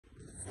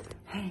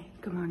Hey,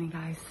 good morning,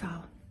 guys. So,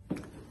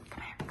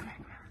 come here.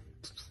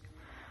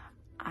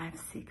 I've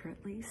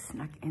secretly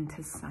snuck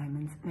into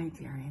Simon's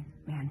Nigerian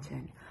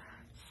mansion.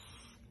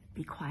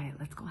 Be quiet.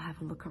 Let's go have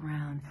a look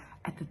around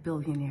at the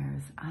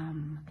billionaires.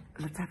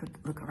 Let's have a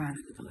look around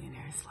at the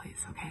billionaires'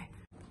 place, okay?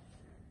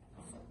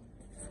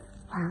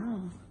 Wow.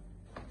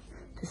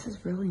 This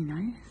is really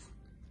nice.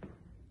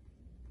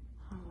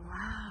 Oh,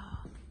 wow.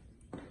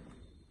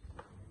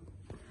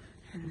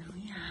 And then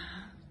we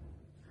have,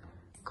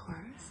 of course,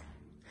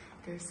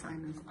 there's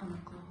Simon's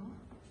uncle,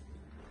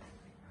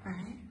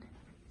 right?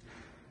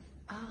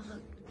 Oh,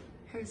 look,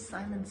 here's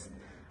Simon's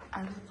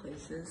other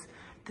places.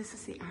 This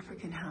is the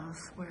African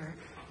house where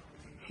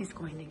she's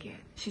going to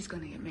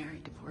get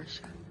married to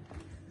Portia.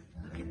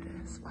 Look at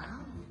this,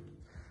 wow.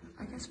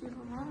 I guess we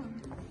were wrong.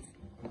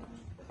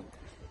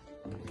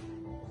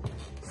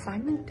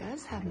 Simon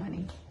does have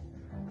money.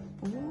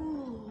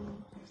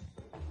 Ooh,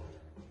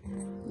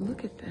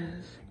 look at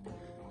this.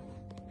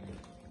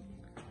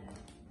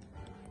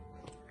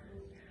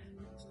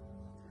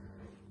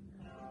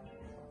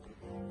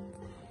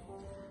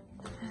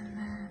 And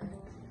then,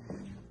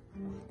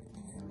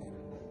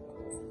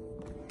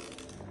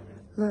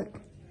 look,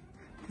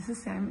 this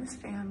is Simon's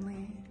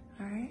family,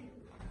 all right?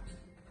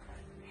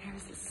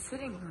 Here's the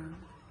sitting room.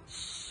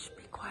 Shh,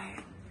 be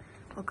quiet.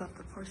 We'll go up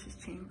to Portia's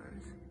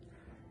chambers.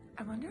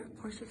 I wonder if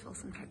Portia feels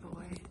some type of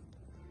way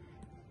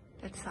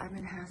that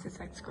Simon has his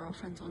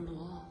ex-girlfriends on the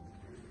wall.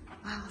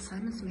 Wow,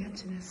 Simon's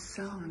mansion is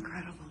so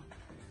incredible.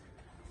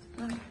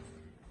 Look,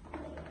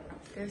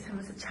 there's him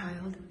as a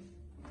child.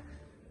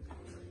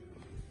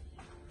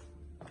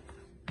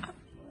 Oh,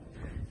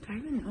 do I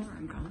even know where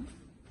I'm going?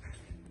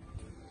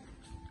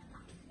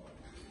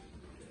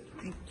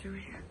 I think through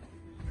here.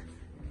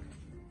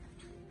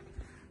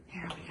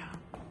 Here we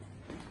go.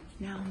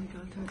 Now we go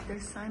to,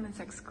 there's Simon's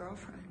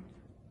ex-girlfriend.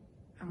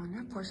 I wonder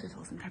if Portia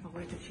feels some type of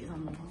way that she's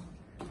on the wall.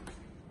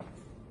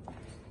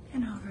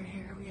 And over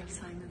here we have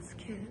Simon's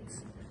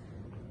kids.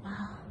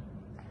 Wow.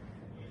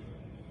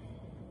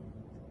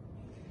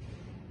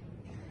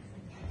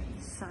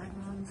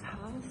 Simon's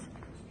house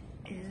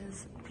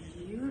is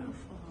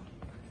beautiful.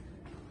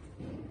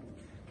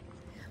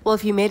 Well,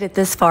 if you made it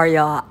this far,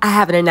 y'all, I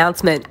have an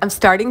announcement. I'm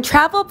starting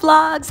travel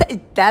vlogs.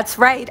 That's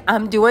right.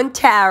 I'm doing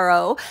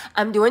tarot.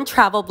 I'm doing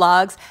travel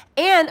vlogs.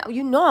 And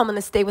you know I'm going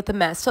to stay with the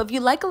mess. So if you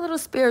like a little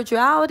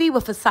spirituality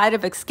with a side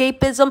of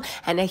escapism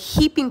and a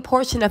heaping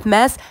portion of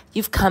mess,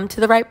 you've come to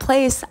the right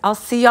place. I'll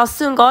see y'all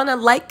soon. Go on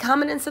and like,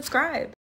 comment, and subscribe.